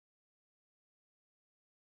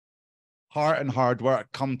heart and hard work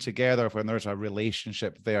come together when there's a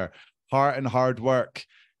relationship there. Heart and hard work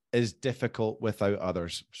is difficult without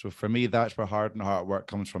others. So for me, that's where hard and hard work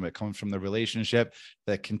comes from. It comes from the relationship,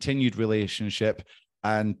 the continued relationship,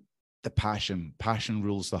 and the passion. Passion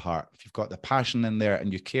rules the heart. If you've got the passion in there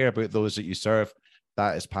and you care about those that you serve,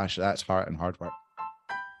 that is passion. That's heart and hard work.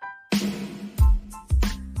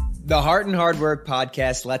 The Heart and Hard Work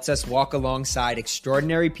podcast lets us walk alongside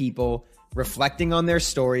extraordinary people, reflecting on their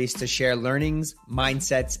stories to share learnings,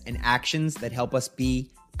 mindsets, and actions that help us be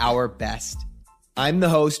our best. I'm the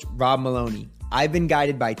host, Rob Maloney. I've been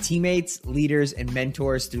guided by teammates, leaders, and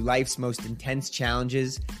mentors through life's most intense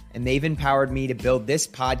challenges, and they've empowered me to build this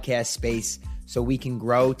podcast space so we can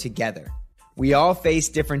grow together. We all face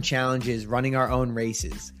different challenges running our own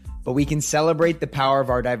races, but we can celebrate the power of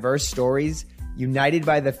our diverse stories, united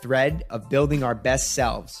by the thread of building our best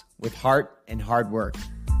selves with heart and hard work.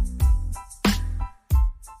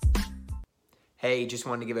 Hey, just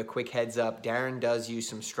wanted to give a quick heads up. Darren does use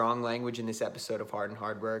some strong language in this episode of Heart and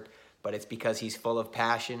Hard Work, but it's because he's full of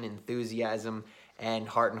passion, enthusiasm, and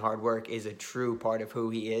Heart and Hard Work is a true part of who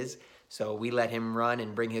he is. So we let him run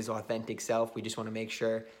and bring his authentic self. We just want to make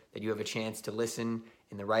sure that you have a chance to listen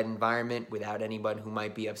in the right environment without anyone who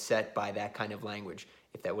might be upset by that kind of language.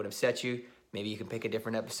 If that would upset you, maybe you can pick a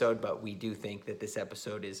different episode, but we do think that this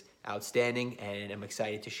episode is outstanding, and I'm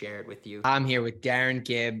excited to share it with you. I'm here with Darren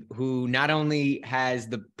Gibb, who not only has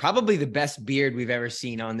probably the best beard we've ever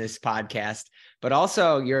seen on this podcast, but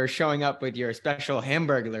also you're showing up with your special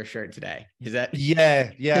Hamburglar shirt today. Is that?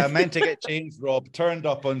 Yeah. I meant to get changed, Rob. Turned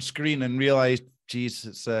up on screen and realized, geez,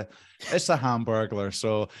 it's a Hamburglar.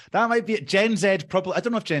 So that might be it. Gen Z probably, I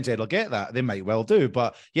don't know if Gen Z will get that. They might well do,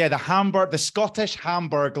 but yeah, the Scottish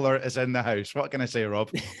Hamburglar is in the house. What can I say, Rob?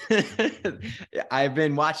 I've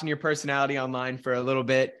been watching your personality online for a little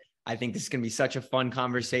bit. I think this is going to be such a fun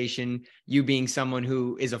conversation. You being someone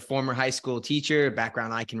who is a former high school teacher, a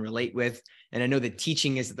background I can relate with. And I know that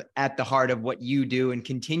teaching is at the heart of what you do and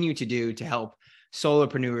continue to do to help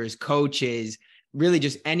solopreneurs, coaches, really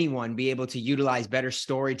just anyone be able to utilize better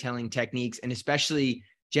storytelling techniques, and especially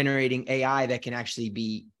generating AI that can actually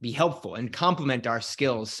be helpful and complement our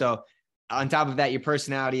skills. So on top of that, your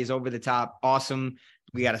personality is over the top. Awesome.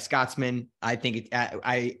 We got a Scotsman. I think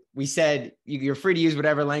we said you're free to use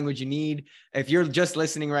whatever language you need. If you're just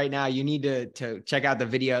listening right now, you need to check out the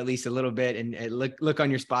video at least a little bit and look on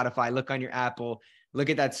your Spotify, look on your Apple, look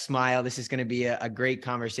at that smile. This is going to be a great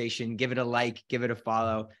conversation. Give it a like, give it a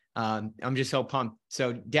follow. I'm just so pumped.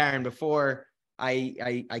 So Darren, before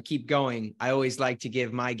I keep going, I always like to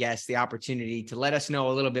give my guests the opportunity to let us know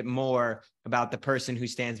a little bit more about the person who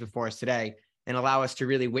stands before us today and allow us to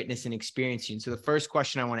really witness and experience you. And so the first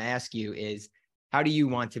question I want to ask you is, how do you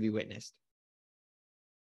want to be witnessed?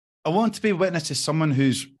 I want to be witnessed as someone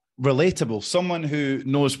who's relatable, someone who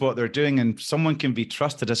knows what they're doing, and someone can be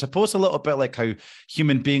trusted. I suppose a little bit like how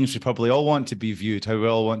human beings, we probably all want to be viewed, how we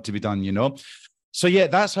all want to be done, you know? So yeah,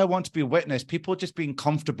 that's how I want to be witnessed. People just being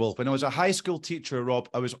comfortable. When I was a high school teacher, Rob,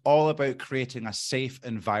 I was all about creating a safe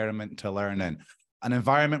environment to learn in, an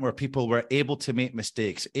environment where people were able to make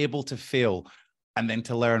mistakes, able to fail, and then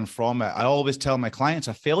to learn from it. I always tell my clients,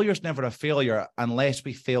 a failure is never a failure unless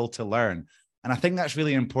we fail to learn. And I think that's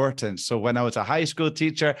really important. So when I was a high school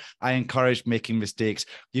teacher, I encouraged making mistakes.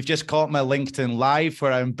 You've just caught my LinkedIn Live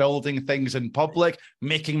where I'm building things in public,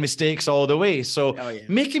 making mistakes all the way. So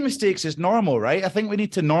Making mistakes is normal, right? I think we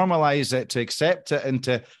need to normalize it, to accept it, and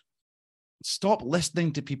to stop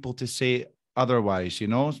listening to people to say otherwise, you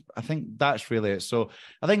know? I think that's really it. So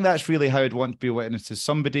I think that's really how I'd want to be witnessed, as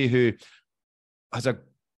somebody who has a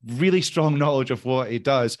really strong knowledge of what he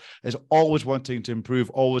does, is always wanting to improve,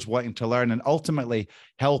 always wanting to learn, and ultimately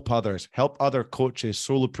help others, help other coaches,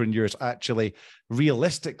 solopreneurs actually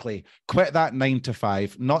realistically quit that 9 to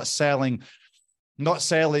 5, not selling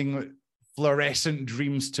fluorescent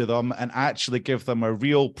dreams to them, and actually give them a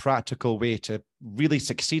real practical way to really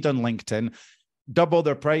succeed on LinkedIn, double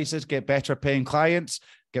their prices, get better paying clients,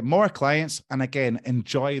 get more clients, and again,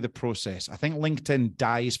 enjoy the process. I think LinkedIn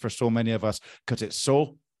dies for so many of us because it's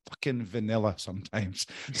so fucking vanilla sometimes.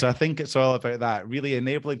 So I think it's all about that, really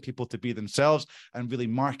enabling people to be themselves and really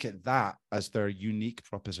market that as their unique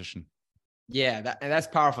proposition. Yeah, that's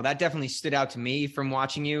powerful. That definitely stood out to me from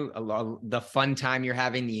watching you. The fun time you're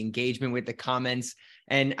having, the engagement with the comments.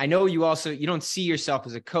 And I know you don't see yourself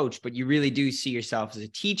as a coach, but you really do see yourself as a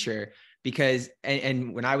teacher, because,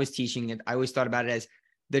 and when I was teaching it, I always thought about it as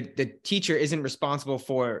the teacher isn't responsible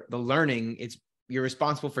for the learning. You're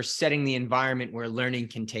responsible for setting the environment where learning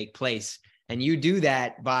can take place. And you do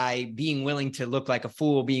that by being willing to look like a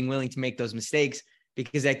fool, being willing to make those mistakes,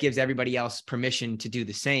 because that gives everybody else permission to do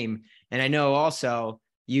the same. And I know also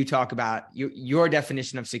you talk about your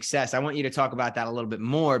definition of success. I want you to talk about that a little bit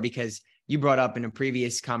more, because you brought up in a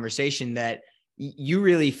previous conversation that you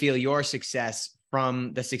really feel your success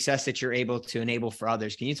from the success that you're able to enable for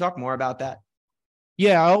others. Can you talk more about that?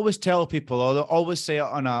 Yeah, I always tell people, I'll always say it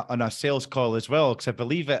on a sales call as well, because I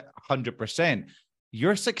believe it 100%.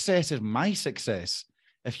 Your success is my success.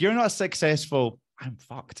 If you're not successful, I'm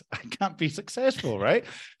fucked. I can't be successful, right?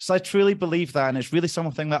 So I truly believe that. And it's really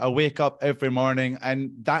something that I wake up every morning,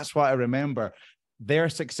 and that's what I remember. Their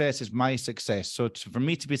success is my success. So for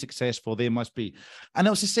me to be successful, they must be. And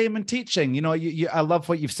it was the same in teaching. You know, I love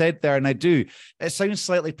what you've said there, and I do. It sounds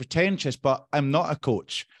slightly pretentious, but I'm not a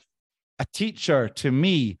coach. A teacher to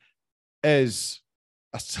me is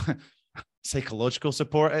a psychological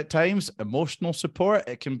support at times, emotional support.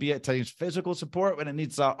 It can be at times physical support when it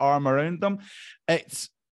needs that arm around them. It's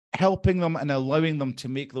helping them and allowing them to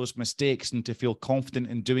make those mistakes and to feel confident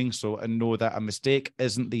in doing so and know that a mistake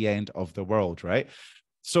isn't the end of the world, right?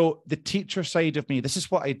 So the teacher side of me, this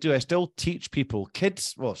is what I do. I still teach people.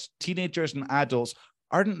 Kids, well, teenagers and adults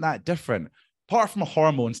aren't that different. Apart from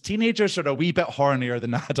hormones, teenagers are a wee bit hornier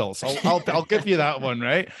than adults. I'll give you that one,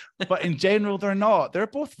 right? But in general, they're not. They're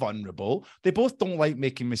both vulnerable. They both don't like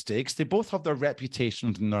making mistakes. They both have their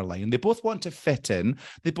reputations in their line. They both want to fit in.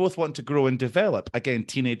 They both want to grow and develop. Again,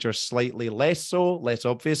 teenagers slightly less so, less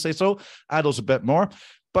obviously so. Adults a bit more.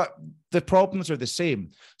 But the problems are the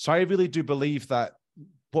same. So I really do believe that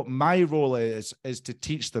what my role is to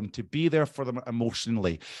teach them, to be there for them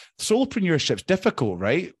emotionally. Solopreneurship's difficult,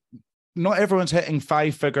 right? Not everyone's hitting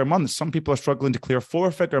 5-figure months. Some people are struggling to clear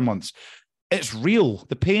 4-figure months. It's real.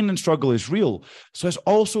 The pain and struggle is real. So it's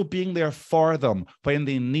also being there for them when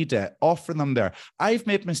they need it, offering them there. I've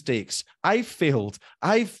made mistakes. I've failed.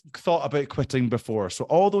 I've thought about quitting before. So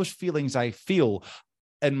all those feelings I feel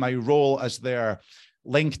in my role as their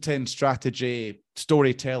LinkedIn strategy,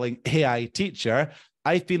 storytelling, AI teacher,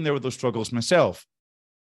 I've been there with those struggles myself.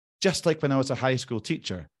 Just like when I was a high school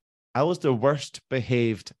teacher. I was the worst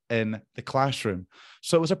behaved in the classroom.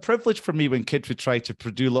 So it was a privilege for me when kids would try to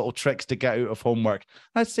do little tricks to get out of homework.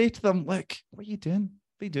 I'd say to them, look, what are you doing?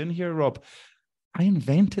 What are you doing here, Rob? I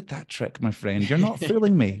invented that trick, my friend. You're not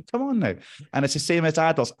fooling me. Come on now. And it's the same as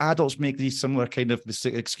adults. Adults make these similar kind of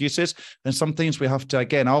excuses. And sometimes we have to,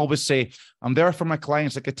 again, I always say, I'm there for my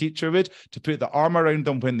clients like a teacher would, to put the arm around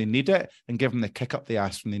them when they need it and give them the kick up the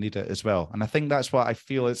ass when they need it as well. And I think that's what I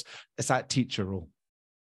feel is that teacher role.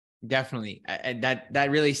 Definitely.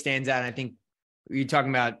 That really stands out. And I think you're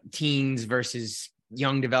talking about teens versus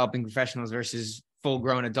young developing professionals versus full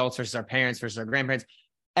grown adults versus our parents versus our grandparents.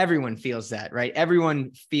 Everyone feels that, right?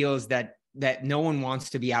 Everyone feels that no one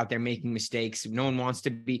wants to be out there making mistakes. No one wants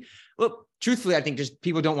to be, look, truthfully, I think just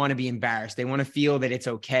people don't want to be embarrassed. They want to feel that it's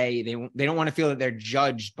okay. They don't want to feel that they're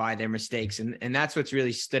judged by their mistakes. And that's what's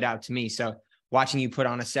really stood out to me. So watching you put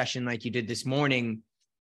on a session like you did this morning,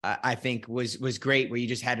 I think was great, where you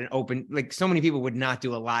just had an open, like so many people would not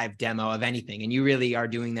do a live demo of anything. And you really are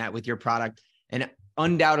doing that with your product. And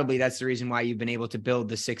undoubtedly, that's the reason why you've been able to build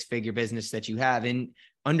the 6-figure business that you have in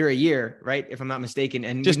under a year, right? If I'm not mistaken.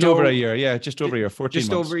 And just over a year. Yeah. Just over a year, 14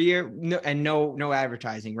 just months. Over a year. No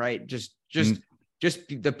advertising, right? Just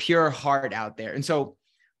the pure heart out there. And so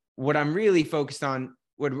what I'm really focused on,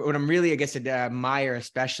 what I'm really, I guess, admire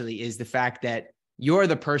especially is the fact that you're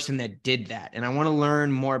the person that did that. And I want to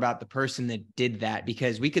learn more about the person that did that,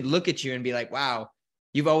 because we could look at you and be like, wow,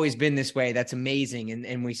 you've always been this way. That's amazing.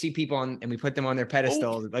 And we see people and we put them on their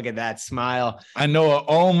pedestal. Look at that smile. I know.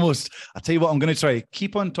 I'll tell you what, I'm going to try.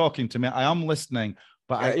 Keep on talking to me. I am listening,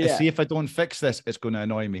 but I see if I don't fix this, it's going to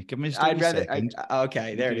annoy me. Give me just a second.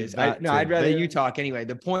 Okay, there it is. I'd rather you talk anyway.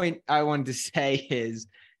 The point I wanted to say is,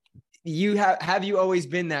 have you always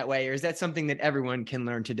been that way? Or is that something that everyone can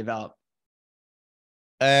learn to develop?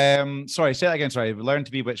 Sorry, say that again. Sorry. Learn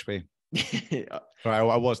to be which way? Sorry,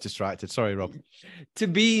 I was distracted. Sorry, Rob. To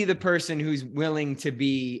be the person who's willing to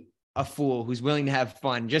be a fool, who's willing to have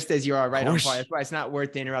fun, just as you are right on par. That's why it's not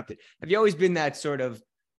worth to interrupt it. Have you always been that sort of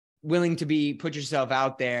willing to put yourself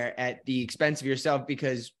out there at the expense of yourself?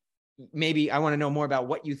 Because maybe I want to know more about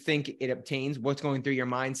what you think it obtains, what's going through your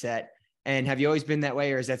mindset. And have you always been that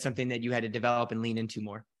way, or is that something that you had to develop and lean into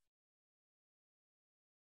more?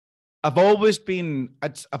 I've always been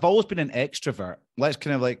an extrovert. Let's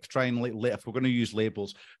kind of like try and if we're going to use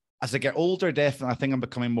labels. As I get older, definitely, I think I'm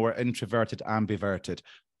becoming more introverted, ambiverted.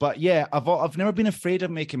 But yeah, I've never been afraid of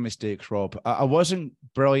making mistakes, Rob. I wasn't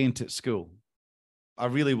brilliant at school. I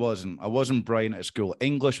really wasn't. I wasn't brilliant at school.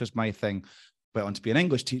 English was my thing. Went on to be an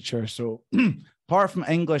English teacher. So apart from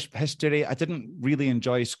English, history, I didn't really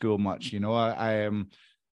enjoy school much. You know, I am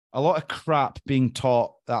a lot of crap being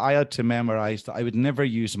taught that I had to memorize that I would never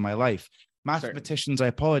use in my life. Mathematicians, I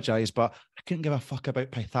apologize, but I couldn't give a fuck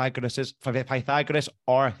about Pythagoras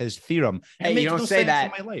or his theorem. Hey, it makes you don't no say sense that.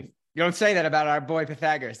 in my life. You don't say that about our boy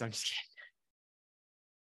Pythagoras. I'm just kidding.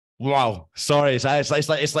 Wow, sorry. It's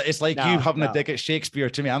like No, you having no. a dig at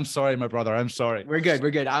Shakespeare to me. I'm sorry, my brother. I'm sorry. We're good.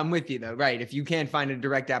 We're good. I'm with you though. Right. If you can't find a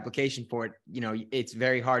direct application for it, you know, it's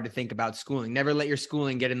very hard to think about schooling. Never let your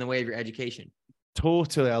schooling get in the way of your education.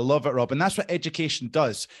 Totally. I love it, Rob. And that's what education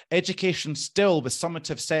does. Education still with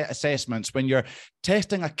summative set assessments, when you're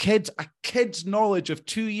testing a kid's knowledge of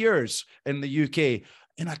 2 years in the UK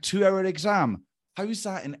in a 2-hour exam. How's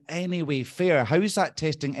that in any way fair? How is that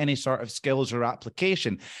testing any sort of skills or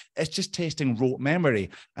application? It's just testing rote memory.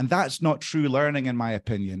 And that's not true learning, in my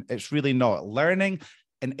opinion. It's really not. Learning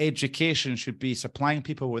and education should be supplying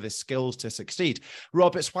people with the skills to succeed.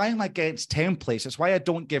 Rob, it's why I'm against templates. It's why I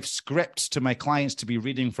don't give scripts to my clients to be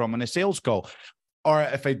reading from on a sales call. Or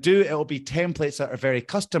if I do, it'll be templates that are very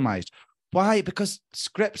customized. Why? Because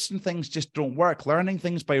scripts and things just don't work. Learning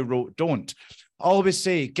things by rote don't. I always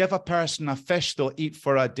say, give a person a fish, they'll eat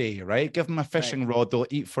for a day, right? Give them a fishing rod, they'll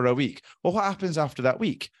eat for a week. Well, what happens after that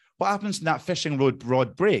week? What happens when that fishing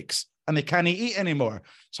rod breaks and they can't eat anymore?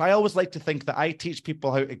 So I always like to think that I teach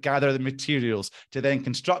people how to gather the materials to then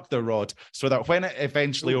construct the rod so that when it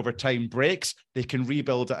eventually over time breaks, they can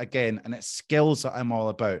rebuild it again. And it's skills that I'm all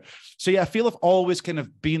about. So yeah, I feel I've always kind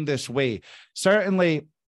of been this way. Certainly,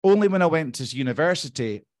 only when I went to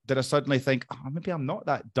university did I suddenly think, oh, maybe I'm not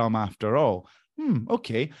that dumb after all.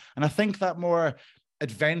 Okay. And I think that more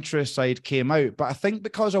adventurous side came out. But I think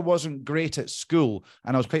because I wasn't great at school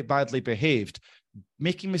and I was quite badly behaved,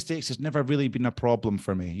 making mistakes has never really been a problem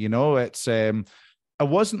for me. You know, it's I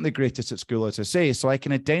wasn't the greatest at school, as I say, so I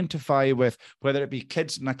can identify with whether it be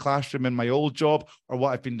kids in a classroom in my old job or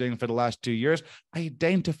what I've been doing for the last 2 years. I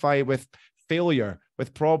identify with failure,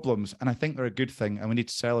 with problems, and I think they're a good thing, and we need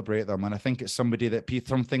to celebrate them. And I think it's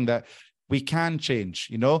something that we can change.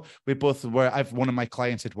 You know, I've one of my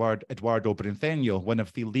clients, Eduardo Brentheniel, one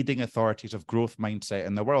of the leading authorities of growth mindset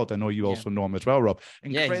in the world. I know you also know him as well, Rob.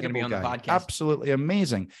 Incredible he's going to be on guy. the podcast. Absolutely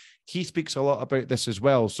amazing. He speaks a lot about this as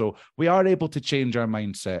well. So we are able to change our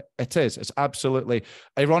mindset. It's absolutely,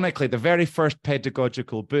 ironically, the very first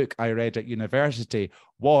pedagogical book I read at university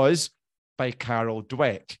was by Carol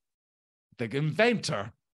Dweck, the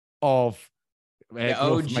inventor of the growth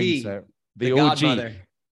OG, mindset, the OG. Godmother.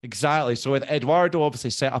 Exactly. So with Eduardo obviously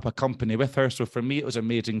set up a company with her. So for me, it was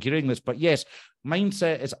amazing hearing this. But yes,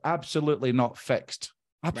 mindset is absolutely not fixed.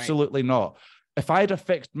 Absolutely not. If I had a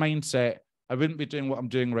fixed mindset, I wouldn't be doing what I'm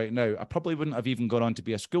doing right now. I probably wouldn't have even gone on to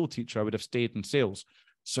be a school teacher. I would have stayed in sales.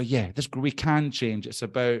 So yeah, we can change. It's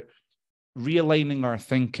about realigning our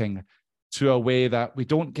thinking to a way that we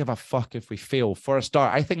don't give a fuck if we fail. For a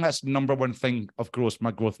start, I think that's the number one thing of my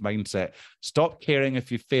growth mindset. Stop caring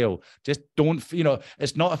if you fail. Just don't,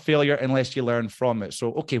 it's not a failure unless you learn from it.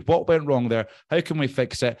 So, okay, what went wrong there? How can we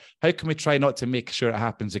fix it? How can we try not to make sure it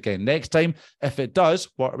happens again? Next time, if it does,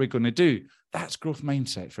 what are we going to do? That's growth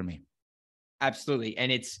mindset for me. Absolutely.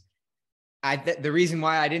 And the reason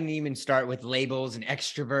why I didn't even start with labels and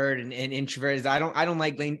extrovert and introvert is I don't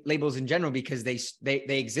like labels in general, because they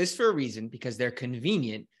exist for a reason, because they're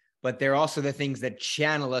convenient, but they're also the things that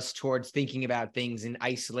channel us towards thinking about things in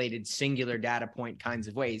isolated, singular data point kinds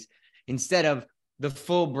of ways, instead of the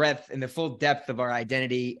full breadth and the full depth of our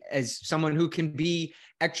identity as someone who can be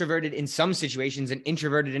extroverted in some situations and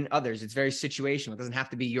introverted in others. It's very situational. It doesn't have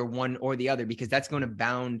to be your one or the other, because that's going to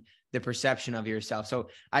bound the perception of yourself. So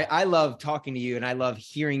I love talking to you, and I love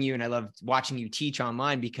hearing you, and I love watching you teach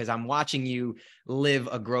online, because I'm watching you live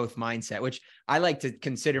a growth mindset, which I like to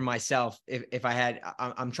consider myself.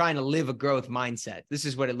 I'm trying to live a growth mindset. This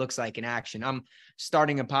is what it looks like in action. I'm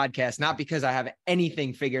starting a podcast, not because I have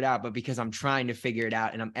anything figured out, but because I'm trying to figure it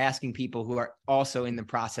out. And I'm asking people who are also in the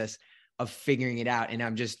process of figuring it out. And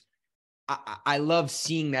I love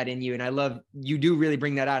seeing that in you. And you do really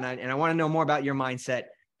bring that out. And I want to know more about your mindset.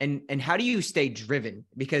 And how do you stay driven?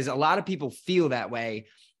 Because a lot of people feel that way,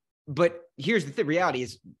 but here's the reality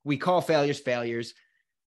is we call failures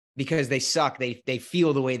because they suck. They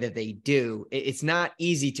feel the way that they do. It's not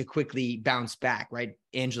easy to quickly bounce back, right?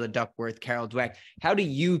 Angela Duckworth, Carol Dweck. How do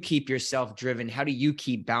you keep yourself driven? How do you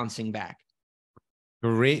keep bouncing back?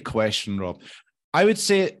 Great question, Rob. I would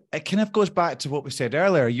say it kind of goes back to what we said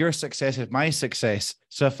earlier. Your success is my success.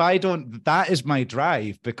 So that is my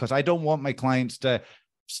drive, because I don't want my clients to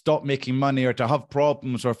stop making money or to have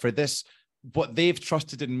problems or for this what they've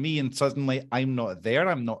trusted in me, and suddenly I'm not there,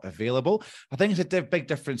 I'm not available. I think it's a big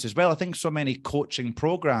difference as well. I think so many coaching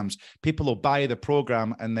programs, people will buy the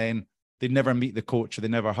program and then they never meet the coach or they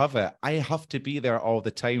never have it. I have to be there all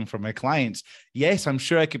the time for my clients. Yes, I'm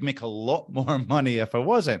sure I could make a lot more money if I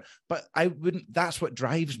wasn't, but I wouldn't. That's what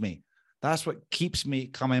drives me. That's what keeps me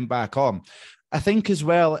coming back on. I think as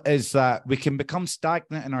well is that we can become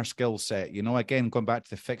stagnant in our skill set. You know, again, going back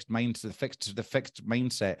to the fixed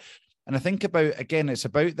mindset. And I think about, again, it's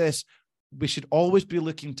about this. We should always be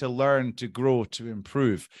looking to learn, to grow, to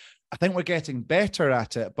improve. I think we're getting better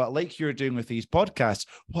at it, but like you're doing with these podcasts,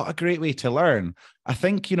 what a great way to learn. I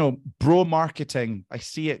think, you know, bro marketing, I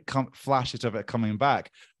see it flashes of it coming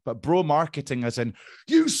back, but bro marketing as in,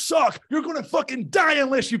 you suck, you're going to fucking die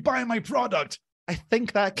unless you buy my product. I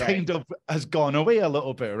think that kind of has gone away a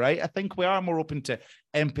little bit, right? I think we are more open to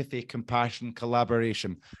empathy, compassion,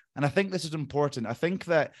 collaboration. And I think this is important. I think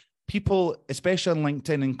that people, especially on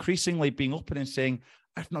LinkedIn, increasingly being open and saying,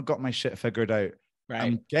 I've not got my shit figured out.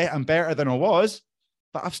 Right. I'm better than I was,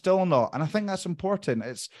 but I'm still not. And I think that's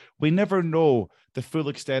important. We never know the full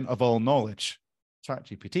extent of all knowledge.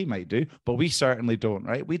 ChatGPT might do, but we certainly don't,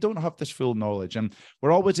 right? We don't have this full knowledge, and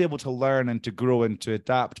we're always able to learn and to grow and to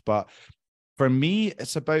adapt. But for me,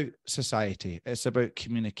 it's about society. It's about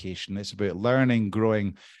communication. It's about learning,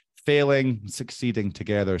 growing, failing, succeeding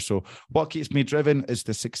together. So what keeps me driven is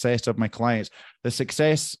the success of my clients, the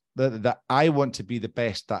success that I want to be the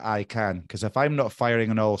best that I can. Because if I'm not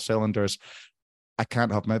firing on all cylinders, I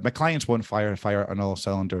can't have my clients won't fire on all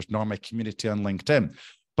cylinders, nor my community on LinkedIn.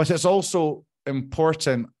 But it's also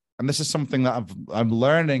important, and this is something that I'm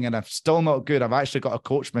learning, and I'm still not good. I've actually got a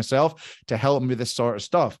coach myself to help me with this sort of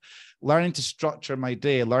stuff. Learning to structure my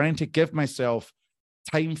day, learning to give myself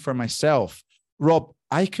time for myself. Rob,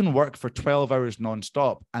 I can work for 12 hours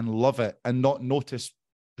nonstop and love it and not notice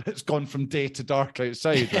that it's gone from day to dark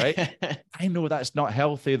outside, right? I know that's not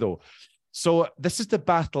healthy though. So this is the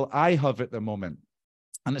battle I have at the moment.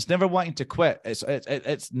 And it's never wanting to quit.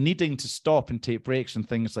 It's needing to stop and take breaks and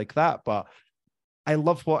things like that. But I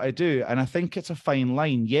love what I do. And I think it's a fine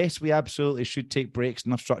line. Yes, we absolutely should take breaks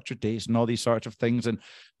and have structured days and all these sorts of things, and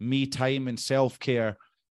me time and self-care.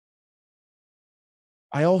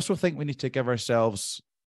 I also think we need to give ourselves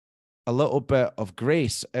a little bit of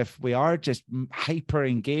grace if we are just hyper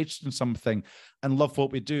engaged in something and love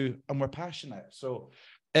what we do and we're passionate. So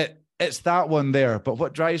it's that one there. But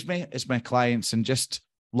what drives me is my clients and just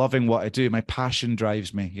loving what I do. My passion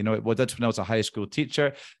drives me. You know, it did when I was a high school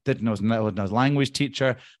teacher, did when I was a language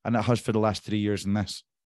teacher, and it has for the last 3 years in this.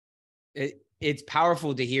 It's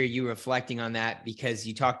powerful to hear you reflecting on that, because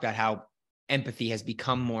you talked about how empathy has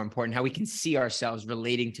become more important, how we can see ourselves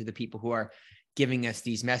relating to the people who are giving us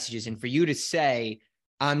these messages. And for you to say,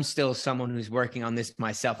 I'm still someone who's working on this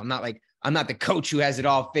myself. I'm not the coach who has it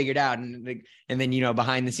all figured out. And then, you know,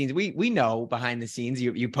 behind the scenes, we know behind the scenes,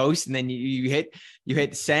 you post and then you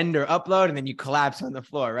hit send or upload and then you collapse on the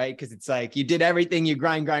floor, right? Because it's like you did everything, you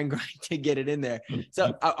grind to get it in there.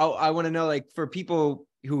 So I want to know, like, for people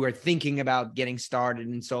who are thinking about getting started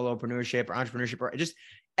in solopreneurship or entrepreneurship, or just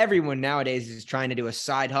everyone nowadays is trying to do a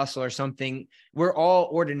side hustle or something. We're all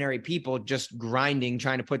ordinary people just grinding,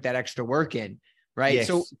 trying to put that extra work in, right? Yes.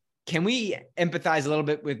 So can we empathize a little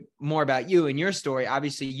bit with more about you and your story?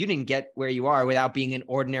 Obviously, you didn't get where you are without being an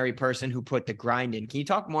ordinary person who put the grind in. Can you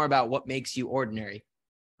talk more about what makes you ordinary?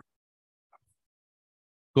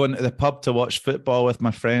 Going to the pub to watch football with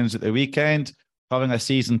my friends at the weekend, having a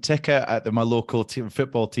season ticket at my local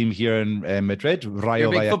football team here in Madrid,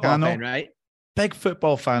 Rayo You're a big Vallecano. football fan, right? Big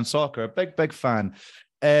football fan, soccer, big fan.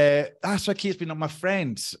 That's what keeps me on my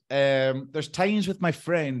friends. There's times with my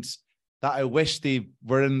friends that I wish they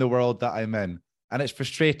were in the world that I'm in. And it's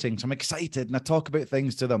frustrating. So I'm excited and I talk about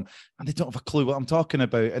things to them and they don't have a clue what I'm talking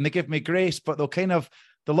about. And they give me grace, but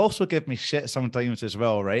they'll also give me shit sometimes as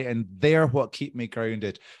well, right? And they're what keep me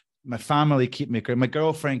grounded. My family keep me grounded. My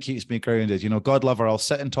girlfriend keeps me grounded. You know, God love her. I'll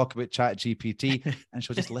sit and talk about ChatGPT and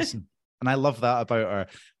she'll just listen. And I love that about her.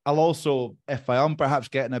 I'll also, if I am perhaps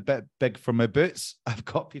getting a bit big for my boots, I've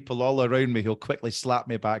got people all around me who'll quickly slap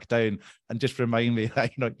me back down and just remind me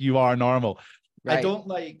that, you know, you are normal. Right.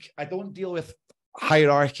 I don't deal with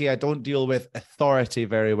hierarchy. I don't deal with authority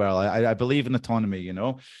very well. I believe in autonomy, you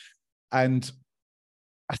know, and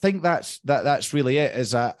I think that's really it.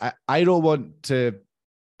 Is I don't want to.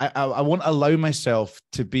 I won't allow myself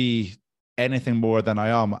to be anything more than I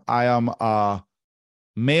am. I am a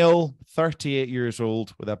male, 38 years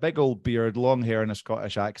old, with a big old beard, long hair, and a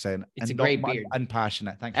Scottish accent. It's a great beard. And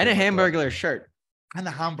passionate. Thank you. And a Hamburglar shirt. And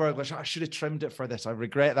the Hamburglar shirt. I should have trimmed it for this. I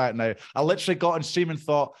regret that now. I literally got on stream and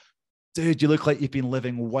thought, dude, you look like you've been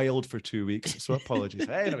living wild for 2 weeks. So apologies.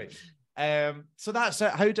 Anyway, so that's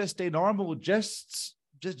it. How to stay normal? Just,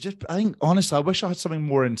 I think, honestly, I wish I had something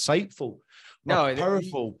more insightful, No,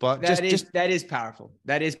 powerful, but that is powerful.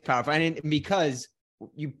 That is powerful. And because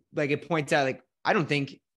you, like, it points out, like, I don't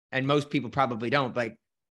think, and most people probably don't, like,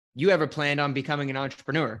 you ever planned on becoming an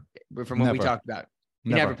entrepreneur from what we talked about?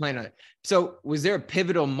 You never planned on it. So was there a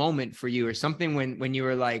pivotal moment for you or something when you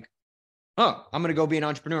were like, oh, I'm going to go be an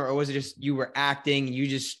entrepreneur? Or was it just you were acting, you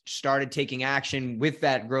just started taking action with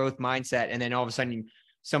that growth mindset, and then all of a sudden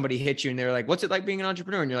somebody hit you and they're like, what's it like being an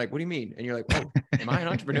entrepreneur? And you're like, what do you mean? And you're like, oh, am I an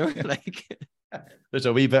entrepreneur? Like, there's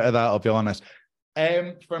a wee bit of that, I'll be honest.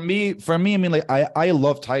 For me, I mean, like, I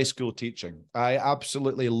loved high school teaching. I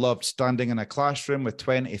absolutely loved standing in a classroom with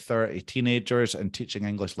 20, 30 teenagers and teaching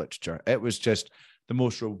English literature. It was just the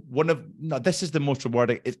most, this is the most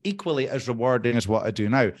rewarding. It's equally as rewarding as what I do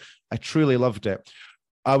now. I truly loved it.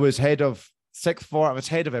 I was head of sixth form. I was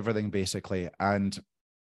head of everything, basically. And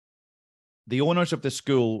the owners of the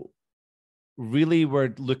school really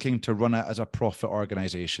were looking to run it as a profit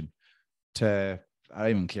organization, I don't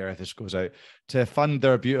even care if this goes out, to fund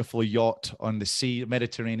their beautiful yacht on the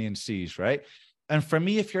Mediterranean seas, right? And for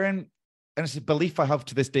me, if you're in, and it's a belief I have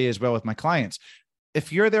to this day as well with my clients,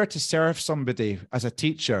 if you're there to serve somebody as a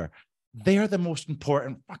teacher, they're the most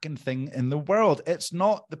important fucking thing in the world. It's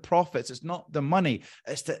not the profits. It's not the money.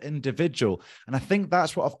 It's the individual. And I think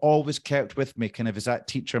that's what I've always kept with me, kind of, is that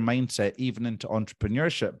teacher mindset, even into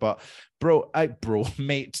entrepreneurship. But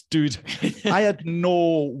mate, dude, I had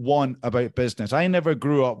no want about business. I never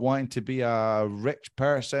grew up wanting to be a rich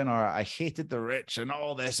person, or I hated the rich and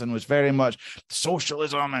all this, and was very much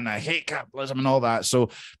socialism and I hate capitalism and all that. So,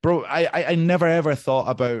 bro, I never ever thought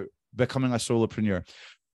about becoming a solopreneur.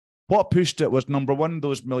 What pushed it was, number one,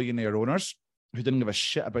 those millionaire owners who didn't give a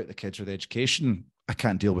shit about the kids or the education. I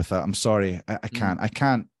can't deal with that. I'm sorry. I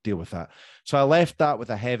can't deal with that. So I left that with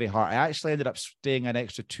a heavy heart. I actually ended up staying an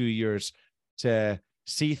extra 2 years to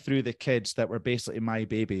see through the kids that were basically my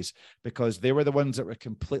babies, because they were the ones that were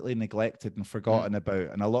completely neglected and forgotten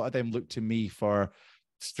about. And a lot of them looked to me for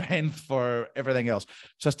strength, for everything else.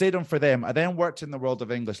 So I stayed on for them. I then worked in the world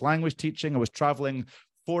of English language teaching. I was traveling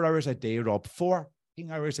 4 hours a day, Rob, 4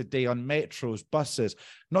 hours a day on metros, buses,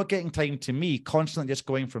 not getting time to me, constantly just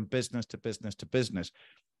going from business to business to business.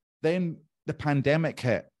 Then the pandemic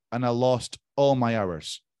hit and I lost all my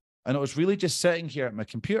hours. And it was really just sitting here at my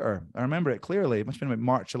computer. I remember it clearly. It must have been about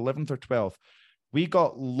March 11th or 12th. We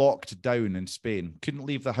got locked down in Spain. Couldn't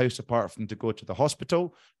leave the house apart from to go to the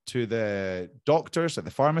hospital, to the doctors at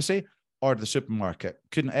the pharmacy, or the supermarket.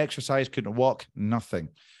 Couldn't exercise, couldn't walk, nothing.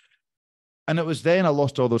 And it was then I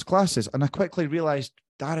lost all those classes. And I quickly realized,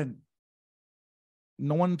 Darren,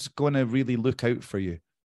 no one's going to really look out for you.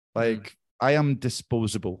 Like, I am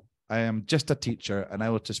disposable. I am just a teacher and I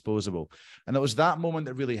was disposable. And it was that moment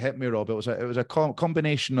that really hit me, Rob. It was a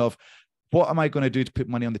combination of, what am I going to do to put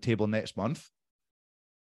money on the table next month?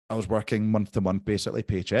 I was working month to month, basically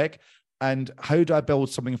paycheck. And how do I build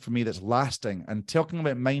something for me that's lasting? And talking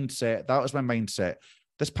about mindset, that was my mindset.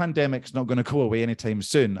 This pandemic's not going to go away anytime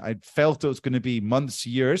soon. I felt it was going to be months,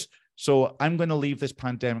 years. So I'm going to leave this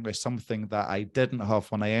pandemic with something that I didn't have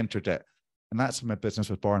when I entered it. And that's when my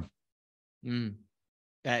business was born.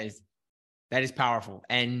 That is powerful.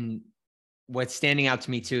 And what's standing out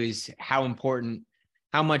to me too is how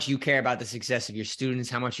much you care about the success of your students,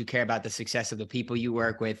 how much you care about the success of the people you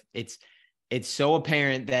work with. It's so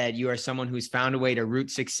apparent that you are someone who's found a way to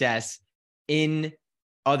root success in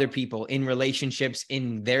other people, in relationships,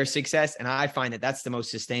 in their success. And I find that that's the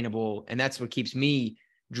most sustainable. And that's what keeps me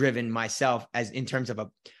driven myself, as in terms of a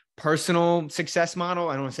personal success model.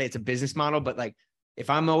 I don't want to say it's a business model, but like, if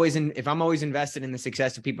I'm always invested in the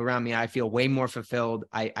success of people around me, I feel way more fulfilled.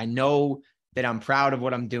 I know that I'm proud of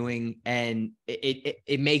what I'm doing, and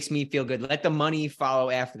it makes me feel good. Let the money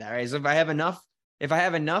follow after that. Right? So if I have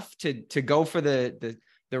enough to go for the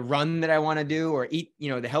run that I want to do, or eat,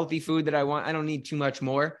 the healthy food that I want, I don't need too much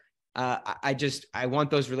more. I want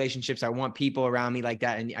those relationships. I want people around me like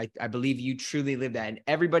that. And I believe you truly live that. And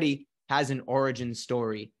everybody has an origin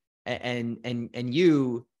story, and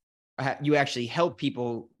you actually help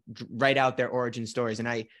people write out their origin stories. And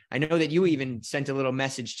I know that you even sent a little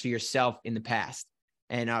message to yourself in the past.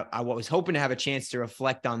 And I was hoping to have a chance to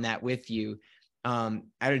reflect on that with you. Do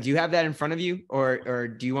you have that in front of you, or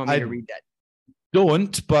do you want me to read that?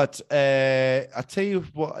 Don't, but I'll tell you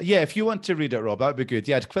what. Yeah, if you want to read it, Rob, that'd be good.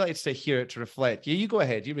 Yeah, I'd quite like to hear it to reflect. Yeah, you go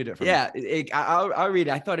ahead. You read it for me. Yeah, I'll read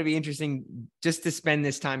it. I thought it'd be interesting just to spend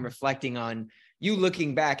this time reflecting on you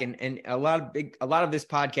looking back, and a lot of this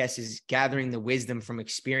podcast is gathering the wisdom from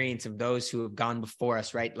experience of those who have gone before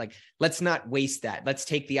us, right? Like, let's not waste that. Let's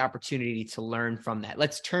take the opportunity to learn from that.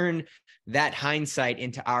 Let's turn that hindsight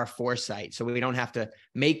into our foresight, so we don't have to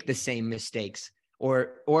make the same mistakes,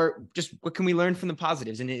 or just what can we learn from the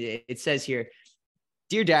positives? And it says here,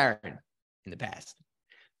 dear Darren, in the past,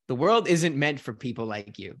 the world isn't meant for people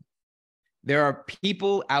like you. There are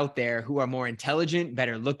people out there who are more intelligent,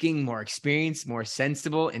 better looking, more experienced, more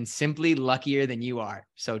sensible, and simply luckier than you are.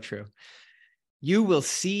 So true. You will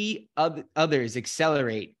see others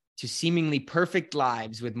accelerate to seemingly perfect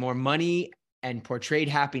lives with more money and portrayed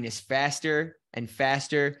happiness faster and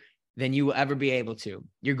faster than you will ever be able to.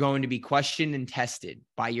 You're going to be questioned and tested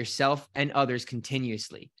by yourself and others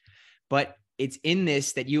continuously. But it's in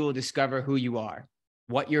this that you will discover who you are,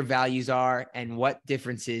 what your values are, and what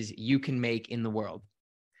differences you can make in the world.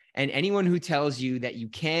 And anyone who tells you that you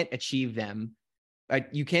can't achieve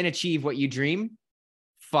you can't achieve what you dream,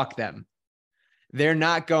 fuck them. They're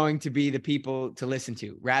not going to be the people to listen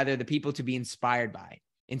to, rather the people to be inspired by,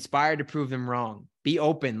 inspired to prove them wrong. Be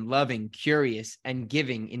open, loving, curious, and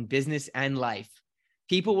giving in business and life.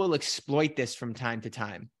 People will exploit this from time to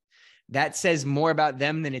time. That says more about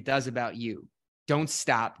them than it does about you. Don't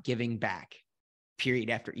stop giving back.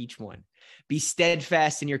 Period, after each one. Be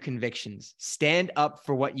steadfast in your convictions. Stand up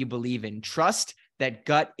for what you believe in. Trust that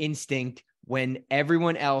gut instinct when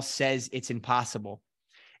everyone else says it's impossible.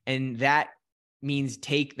 And that means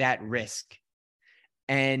take that risk.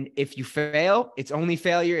 And if you fail, it's only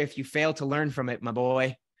failure if you fail to learn from it, my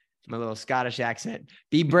boy. My little Scottish accent.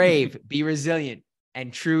 Be brave, be resilient,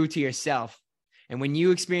 and true to yourself. And when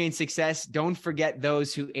you experience success, don't forget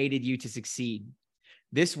those who aided you to succeed.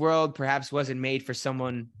 This world perhaps wasn't made for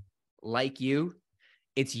someone like you.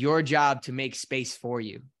 It's your job to make space for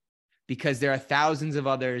you, because there are thousands of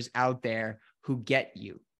others out there who get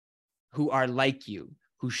you, who are like you,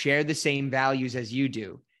 who share the same values as you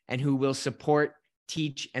do, and who will support,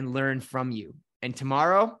 teach, and learn from you. And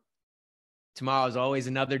tomorrow is always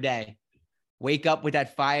another day. Wake up with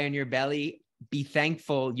that fire in your belly. Be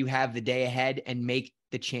thankful you have the day ahead and make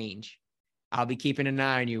the change. I'll be keeping an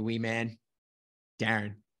eye on you, wee man.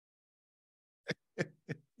 Darren.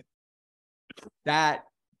 That,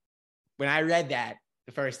 when I read that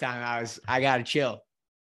the first time, I got to chill.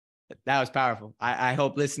 That was powerful. I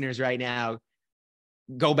hope listeners right now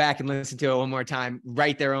go back and listen to it one more time,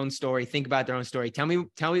 write their own story, think about their own story.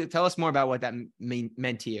 Tell us more about what that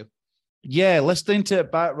meant to you. Yeah, listening to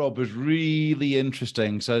it back, Rob, was really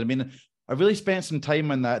interesting. So, I mean, I really spent some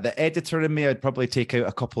time on that. The editor in me, I'd probably take out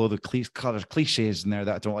a couple of the cliches in there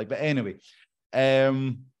that I don't like. But anyway,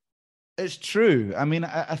 it's true. I mean,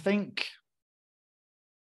 I think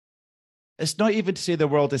it's not even to say the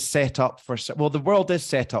world is set up for, well, the world is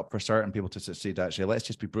set up for certain people to succeed, actually. Let's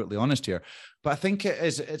just be brutally honest here. But I think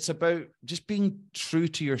it's about just being true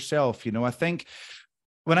to yourself. You know, I think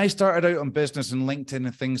when I started out on business and LinkedIn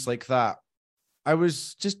and things like that, I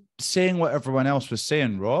was just saying what everyone else was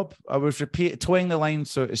saying, Rob. I was toeing the line,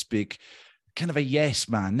 so to speak, kind of a yes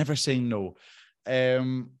man, never saying no.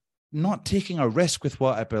 Not taking a risk with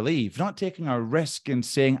what I believe, not taking a risk in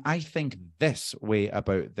saying, I think this way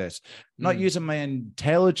about this, not using my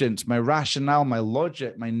intelligence, my rationale, my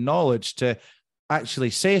logic, my knowledge to actually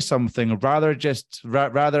say something, rather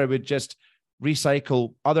I would just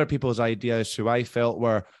recycle other people's ideas who I felt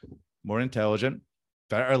were more intelligent,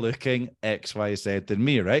 better looking, X, Y, Z than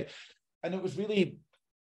me, right? And it was really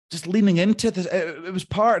just leaning into this. It was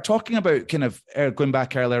talking about kind of going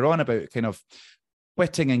back earlier on about kind of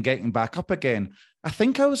quitting and getting back up again. I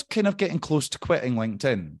think I was kind of getting close to quitting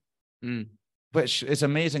LinkedIn, which is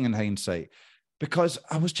amazing in hindsight, because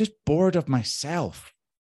I was just bored of myself.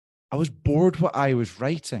 I was bored what I was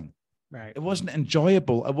writing. Right. It wasn't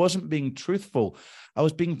enjoyable. I wasn't being truthful. I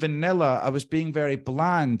was being vanilla. I was being very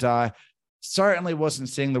bland. I certainly wasn't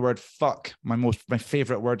saying the word fuck, my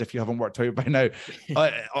favorite word, if you haven't worked out by now,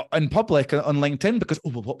 in public on LinkedIn, because,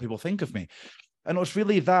 what people think of me. And it was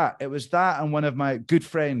really that. It was that, and one of my good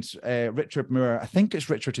friends, Richard Moore, I think it's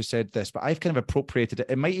Richard who said this, but I've kind of appropriated it.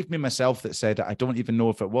 It might even be myself that said it. I don't even know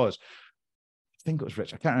if it was. I think it was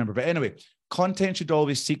Richard. I can't remember. But anyway, content should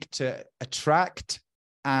always seek to attract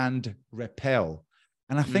and repel.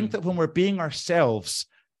 And I think that when we're being ourselves,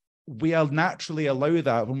 we'll naturally allow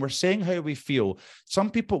that. When we're saying how we feel, some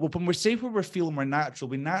people, when we say where we're feeling we're natural,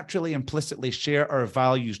 we naturally implicitly share our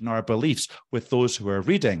values and our beliefs with those who are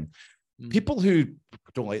reading. People who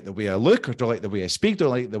don't like the way I look, or don't like the way I speak,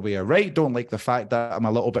 don't like the way I write, don't like the fact that I'm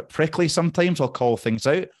a little bit prickly sometimes, I'll call things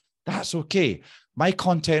out. That's okay. My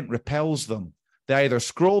content repels them. They either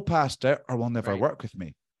scroll past it or will never work with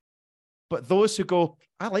me. But those who go,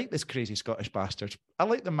 I like this crazy Scottish bastard. I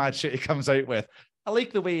like the mad shit he comes out with. I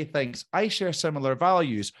like the way he thinks. I share similar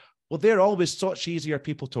values. Well, they're always such easier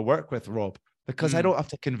people to work with, Rob, because I don't have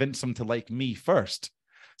to convince them to like me first.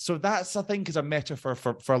 So that's, I think, is a metaphor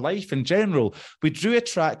for life in general. We do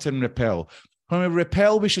attract and repel. When we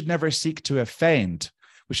repel, we should never seek to offend.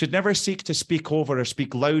 We should never seek to speak over or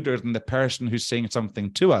speak louder than the person who's saying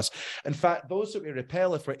something to us. In fact, those that we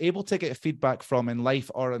repel, if we're able to get feedback from in life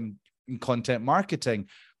or in content marketing,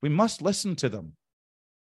 we must listen to them.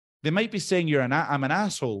 They might be saying I'm an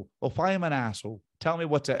asshole. Well, why am I an asshole? Tell me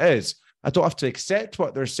what it is. I don't have to accept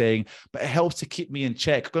what they're saying, but it helps to keep me in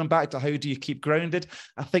check. Going back to how do you keep grounded?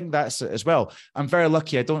 I think that's it as well. I'm very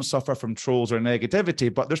lucky I don't suffer from trolls or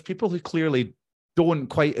negativity, but there's people who clearly don't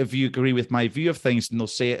quite agree with my view of things, and they'll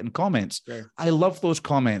say it in comments. Sure. I love those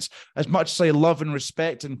comments. As much as I love and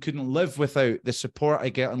respect and couldn't live without the support I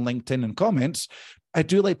get on LinkedIn and comments, I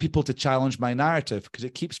do like people to challenge my narrative because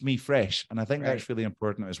it keeps me fresh. And I think that's really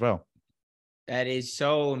important as well. That is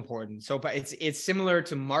so important. So it's similar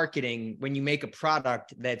to marketing. When you make a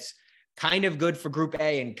product that's kind of good for group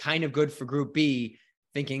A and kind of good for group B,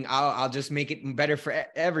 thinking I'll just make it better for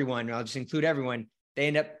everyone. I'll just include everyone. They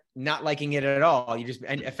end up not liking it at all. You just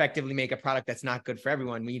effectively make a product that's not good for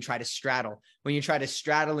everyone. When you try to straddle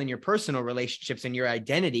in your personal relationships and your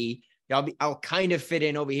identity, I'll kind of fit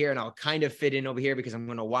in over here and I'll kind of fit in over here because I'm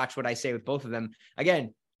going to watch what I say with both of them.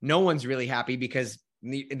 Again, no one's really happy because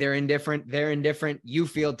they're indifferent. You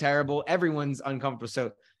feel terrible. Everyone's uncomfortable.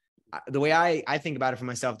 So the way I think about it for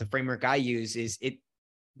myself, the framework I use is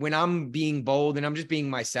when I'm being bold and I'm just being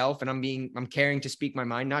myself and I'm caring to speak my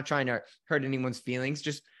mind, not trying to hurt anyone's feelings,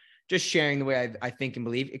 just sharing the way I think and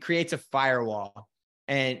believe. It creates a firewall.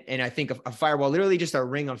 And I think a firewall, literally just a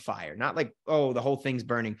ring of fire, not like, oh, the whole thing's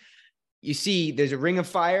burning. You see, there's a ring of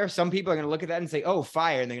fire. Some people are going to look at that and say, oh,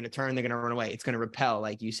 fire. And they're going to turn, they're going to run away. It's going to repel,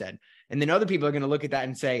 like you said. And then other people are going to look at that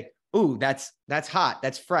and say, ooh, that's hot.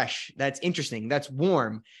 That's fresh. That's interesting. That's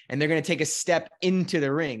warm. And they're going to take a step into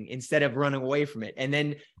the ring instead of running away from it. And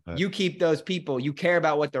then you keep those people, you care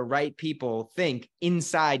about what the right people think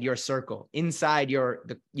inside your circle, inside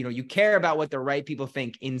you care about what the right people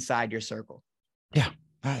think inside your circle. Yeah,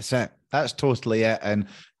 that's it. That's totally it. And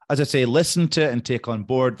as I say, listen to it and take on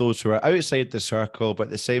board those who are outside the circle, but at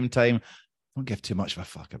the same time, don't give too much of a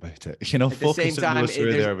fuck about it. At the same time,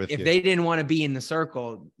 if they didn't want to be in the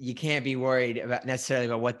circle, you can't be worried necessarily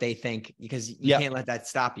about what they think, because you can't let that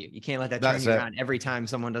stop you. You can't let that turn you around every time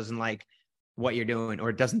someone doesn't like what you're doing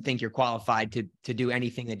or doesn't think you're qualified to do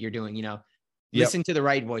anything that you're doing. Listen to the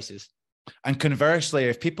right voices. And conversely,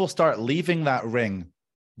 if people start leaving that ring,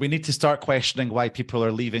 we need to start questioning why people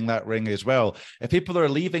are leaving that ring as well. If people are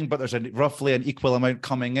leaving, but there's roughly an equal amount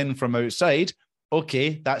coming in from outside,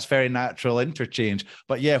 okay, that's very natural interchange.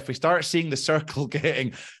 But yeah, if we start seeing the circle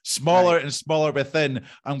getting smaller and smaller within,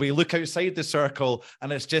 and we look outside the circle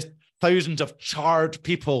and it's just thousands of charred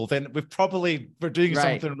people, then we're doing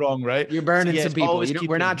something wrong, right? You're burning some people.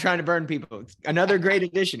 We're not trying to burn people. It's another great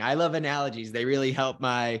addition. I love analogies. They really help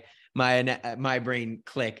my brain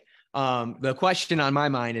click. The question on my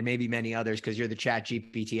mind, and maybe many others, because you're the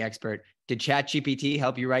ChatGPT expert, did ChatGPT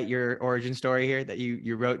help you write your origin story here, that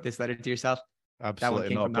you wrote this letter to yourself?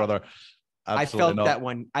 Absolutely not, brother. I felt that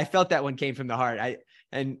one came from the heart.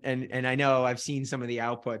 And I know I've seen some of the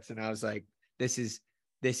outputs, and I was like, this is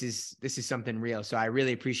something real. So I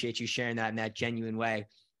really appreciate you sharing that in that genuine way.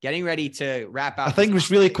 Getting ready to wrap up. I think just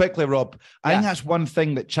really quickly, Rob, I think that's one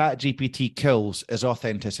thing that ChatGPT kills is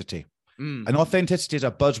authenticity. And authenticity is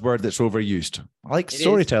a buzzword that's overused. I like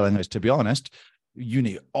storytelling is, to be honest. You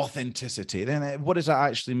need authenticity. Then what does that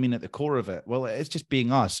actually mean at the core of it? Well, it's just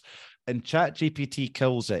being us. And ChatGPT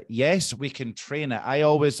kills it. Yes, we can train it.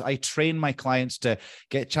 I train my clients to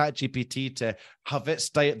get ChatGPT to have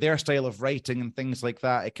their style of writing and things like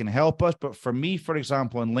that. It can help us. But for me, for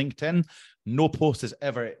example, on LinkedIn, no post is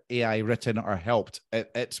ever AI written or helped.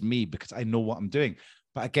 It's me, because I know what I'm doing.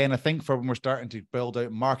 But again, I think for when we're starting to build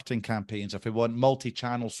out marketing campaigns, if we want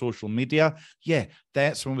multi-channel social media,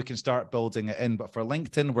 that's when we can start building it in. But for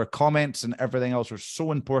LinkedIn, where comments and everything else are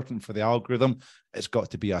so important for the algorithm, it's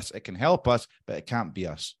got to be us. It can help us, but it can't be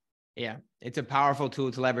us. Yeah, it's a powerful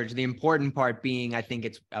tool to leverage. The important part being, I think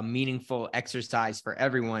it's a meaningful exercise for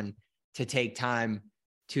everyone to take time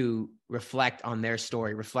to reflect on their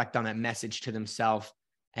story, reflect on that message to themselves.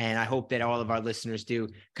 And I hope that all of our listeners do.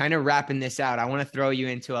 Kind of wrapping this out, I want to throw you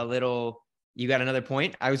into a little, you got another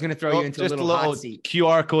point? I was going to throw you into a little hot seat.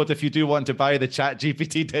 QR code if you do want to buy the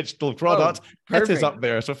ChatGPT digital product. It is up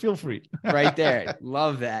there, so feel free. Right there.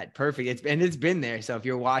 Love that. Perfect. It's been there. So if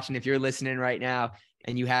you're watching, if you're listening right now,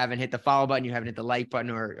 and you haven't hit the follow button, you haven't hit the like button,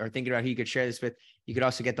 or thinking about who you could share this with, you could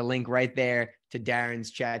also get the link right there to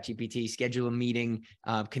Darren's ChatGPT, schedule a meeting,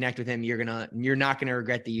 connect with him. You're not going to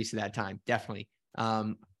regret the use of that time. Definitely.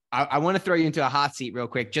 I want to throw you into a hot seat real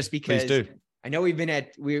quick, just because I know we've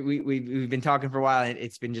been talking for a while, and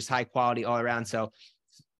it's been just high quality all around. So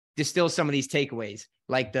distill some of these takeaways.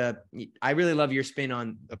 Like I really love your spin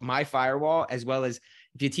on my firewall, as well as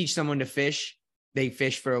if you teach someone to fish, they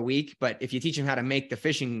fish for a week, but if you teach them how to make the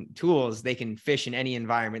fishing tools, they can fish in any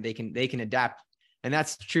environment. They can adapt. And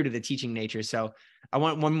that's true to the teaching nature. So I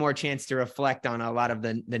want one more chance to reflect on a lot of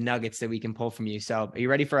the nuggets that we can pull from you. So are you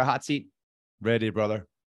ready for a hot seat? Ready, brother.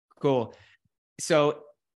 Cool. So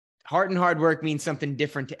heart and hard work means something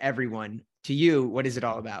different to everyone. To you, what is it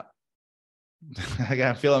all about?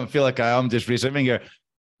 I feel like I am just resuming here.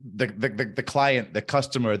 The client, the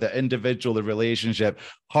customer, the individual, the relationship,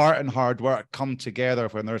 heart and hard work come together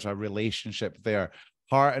when there's a relationship there.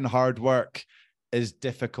 Heart and hard work is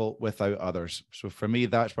difficult without others. So for me,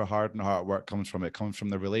 that's where hard and hard work comes from. It comes from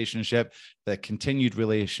the relationship, the continued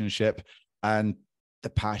relationship, and the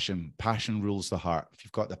passion. Passion rules the heart. If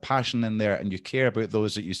you've got the passion in there and you care about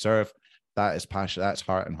those that you serve, that is passion. That's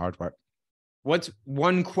heart and hard work. What's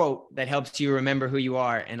one quote that helps you remember who you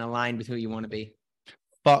are and aligned with who you want to be?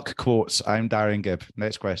 Fuck quotes. I'm Darren Gibb.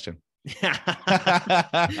 Next question.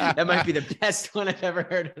 That might be the best one I've ever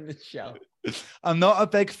heard on the show. I'm not a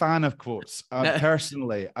big fan of quotes.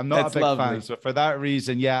 Personally, I'm not a big fan. So for that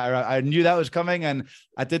reason, yeah, I knew that was coming, and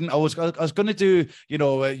I didn't. I was going to do,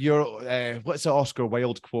 what's the Oscar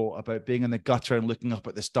Wilde quote about being in the gutter and looking up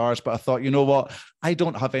at the stars? But I thought, you know what? I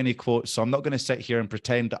don't have any quotes, so I'm not going to sit here and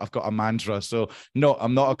pretend that I've got a mantra. So no,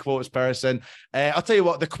 I'm not a quotes person. I'll tell you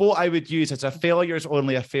what, the quote I would use is: a failure is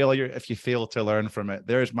only a failure if you fail to learn from it.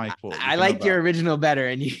 There's my quote. I liked your original better,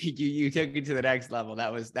 and you took it to the next level.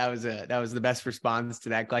 That was the best response to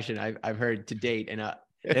that question I've heard to date, and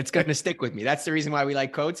it's going to stick with me. That's the reason why we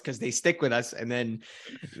like quotes, because they stick with us, and then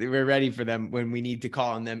we're ready for them when we need to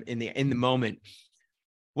call on them in the moment.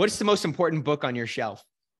 What's the most important book on your shelf?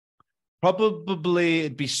 Probably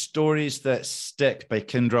it'd be Stories That Stick by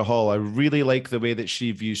Kindra Hall. I really like the way that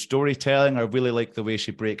she views storytelling. I really like the way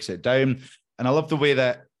she breaks it down, and I love the way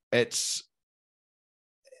that it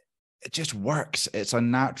just works. It's a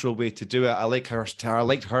natural way to do it. I liked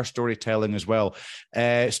her storytelling as well.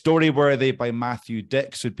 Storyworthy by Matthew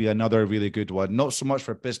Dix would be another really good one. Not so much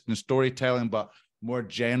for business storytelling, but more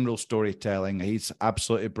general storytelling. He's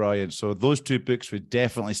absolutely brilliant. So those two books would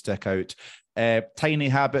definitely stick out. Tiny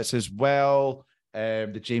Habits as well.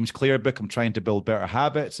 The James Clear book, I'm trying to build better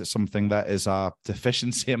habits. It's something that is a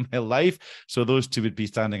deficiency in my life. So those two would be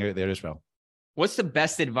standing out there as well. What's the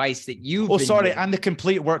best advice that you've and the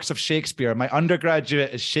complete works of Shakespeare. My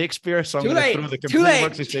undergraduate is Shakespeare, so I'm going to throw the complete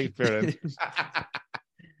works of Shakespeare in.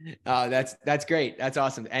 Oh, that's great. That's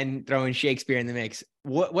awesome. And throwing Shakespeare in the mix.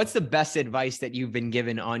 What's the best advice that you've been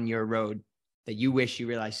given on your road that you wish you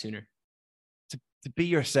realized sooner? To be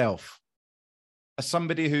yourself. As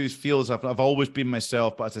somebody who feels I've always been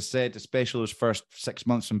myself, but as I said, especially those first 6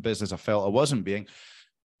 months in business, I felt I wasn't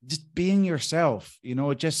just being yourself,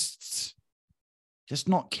 just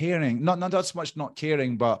not caring, not so much not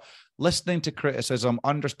caring, but listening to criticism,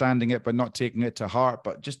 understanding it, but not taking it to heart,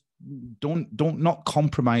 but just not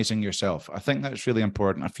compromising yourself. I think that's really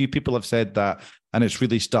important. A few people have said that, and it's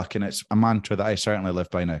really stuck, and it's a mantra that I certainly live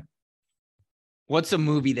by now. What's a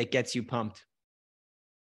movie that gets you pumped?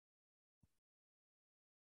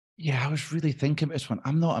 Yeah, I was really thinking about this one.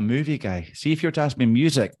 I'm not a movie guy. See, if you were to ask me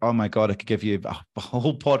music, oh my God, I could give you a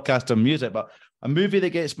whole podcast on music, but a movie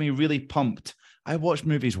that gets me really pumped. I watched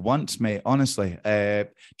movies once, mate, honestly.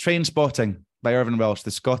 Trainspotting by Irvin Welsh,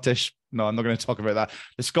 no, I'm not going to talk about that.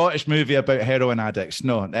 The Scottish movie about heroin addicts.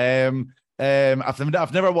 No.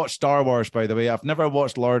 I've never watched Star Wars, by the way. I've never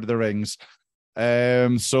watched Lord of the Rings.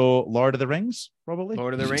 So Lord of the Rings, probably.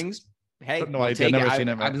 Lord of the Rings? Hey, no idea. I've never seen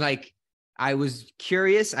it. I'm like, I was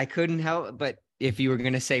curious. I couldn't help, but if you were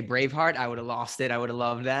going to say Braveheart, I would have lost it. I would have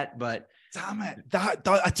loved that, but damn it. That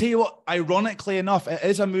I tell you what, ironically enough, it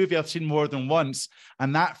is a movie I've seen more than once,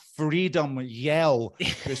 and that freedom yell,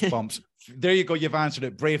 goosebumps. There you go. You've answered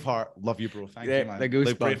it. Braveheart. Love you, bro. Thank you, man. The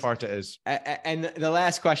goosebumps. Like Braveheart it is. And the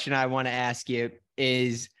last question I want to ask you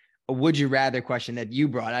is a would you rather question that you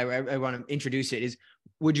brought. I want to introduce it is,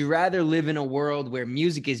 would you rather live in a world where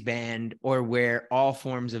music is banned or where all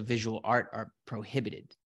forms of visual art are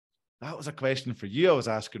prohibited? That was a question for you I was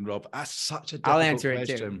asking, Rob. That's such a difficult I'll answer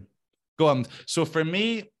question. It too. Go on. So for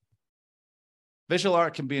me, visual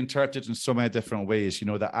art can be interpreted in so many different ways,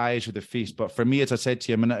 the eyes or the feast. But for me, as I said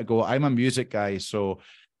to you a minute ago, I'm a music guy. So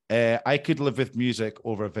I could live with music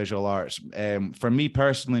over visual arts. For me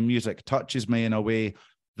personally, music touches me in a way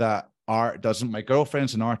that art doesn't. My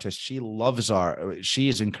girlfriend's an artist. She loves art. She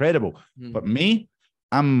is incredible. But me,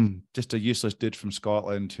 I'm just a useless dude from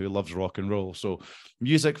Scotland who loves rock and roll. So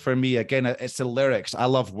music for me, again, it's the lyrics. I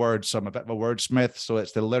love words. So I'm a bit of a wordsmith. So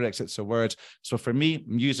it's the lyrics, it's the words. So for me,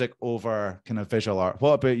 music over kind of visual art.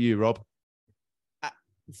 What about you, Rob?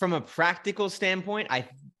 From a practical standpoint, I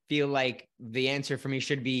feel like the answer for me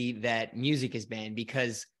should be that music is banned,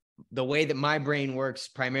 because the way that my brain works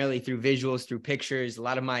primarily through visuals, through pictures, a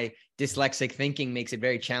lot of my dyslexic thinking makes it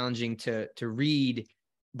very challenging to read,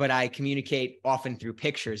 but I communicate often through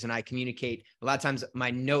pictures, and I communicate a lot of times.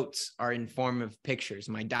 My notes are in form of pictures,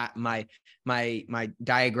 my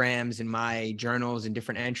diagrams and my journals and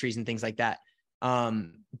different entries and things like that.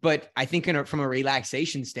 But I think from a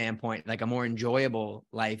relaxation standpoint, like a more enjoyable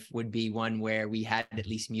life would be one where we had at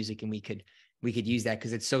least music and we could use that,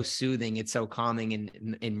 because it's so soothing, it's so calming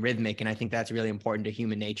and rhythmic, and I think that's really important to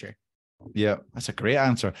human nature. Yeah, that's a great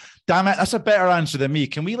answer. Damn it, that's a better answer than me.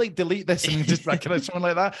 Can we delete this and just recognize someone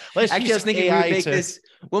like that? Let's actually, I was thinking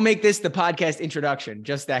we'll make this the podcast introduction,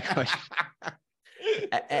 just that question.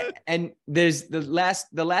 And there's the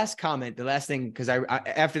last comment, the last thing, because I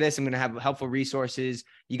after this I'm going to have helpful resources.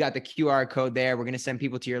 You got the QR code there. We're going to send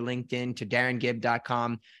people to your LinkedIn, to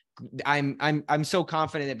darrengibb.com. I'm so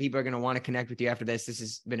confident that people are going to want to connect with you after this. This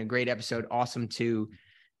has been a great episode. Awesome to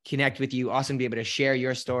connect with you. Awesome to be able to share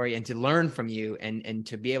your story and to learn from you, and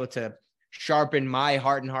to be able to sharpen my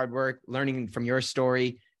heart and hard work, learning from your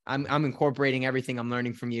story. I'm incorporating everything I'm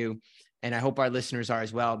learning from you, and I hope our listeners are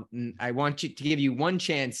as well. I want to give you one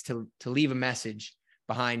chance to leave a message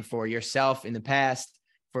behind for yourself in the past,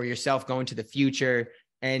 for yourself going to the future,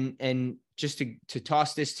 and just to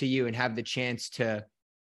toss this to you and have the chance to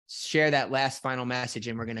share that last final message.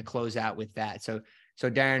 And we're going to close out with that. So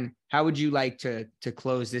Darren, how would you like to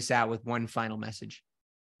close this out with one final message?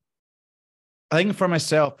 I think for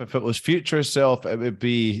myself, if it was future self, it would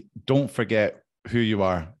be, don't forget who you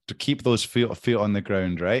are, to keep those feet on the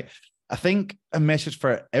ground, right? I think a message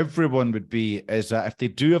for everyone would be is that if they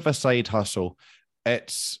do have a side hustle,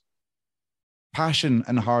 it's passion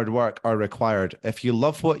and hard work are required. If you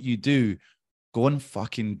love what you do, go and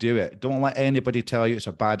fucking do it. Don't let anybody tell you it's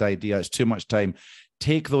a bad idea. It's too much time.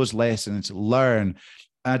 Take those lessons, learn.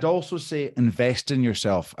 I'd also say invest in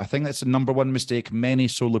yourself. I think that's the number one mistake many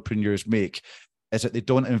solopreneurs make, is that they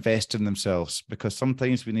don't invest in themselves, because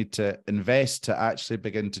sometimes we need to invest to actually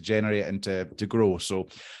begin to generate and to grow. So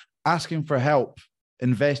asking for help,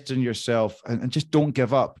 invest in yourself, and just don't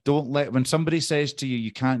give up. Don't let, when somebody says to you,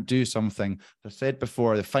 you can't do something, I said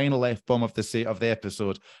before, the final F-bomb of the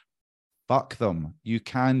episode, fuck them. You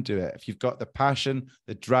can do it. If you've got the passion,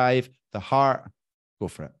 the drive, the heart, go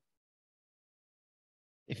for it.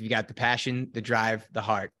 If you got the passion, the drive, the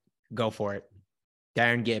heart, go for it.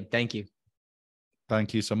 Darren Gibb, thank you.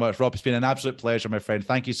 Thank you so much, Rob. It's been an absolute pleasure, my friend.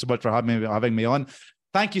 Thank you so much for having me on.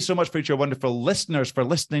 Thank you so much for your wonderful listeners for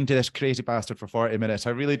listening to this crazy bastard for 40 minutes.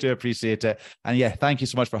 I really do appreciate it. And yeah, thank you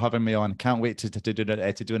so much for having me on. Can't wait to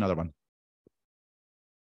do another one.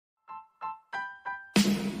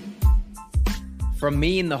 From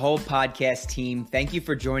me and the whole podcast team, thank you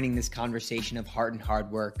for joining this conversation of heart and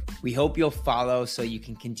hard work. We hope you'll follow so you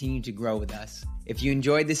can continue to grow with us. If you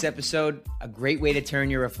enjoyed this episode, a great way to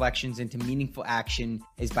turn your reflections into meaningful action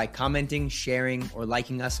is by commenting, sharing, or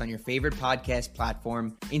liking us on your favorite podcast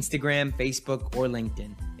platform, Instagram, Facebook, or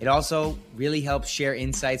LinkedIn. It also really helps share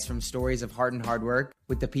insights from stories of heart and hard work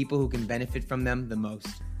with the people who can benefit from them the most.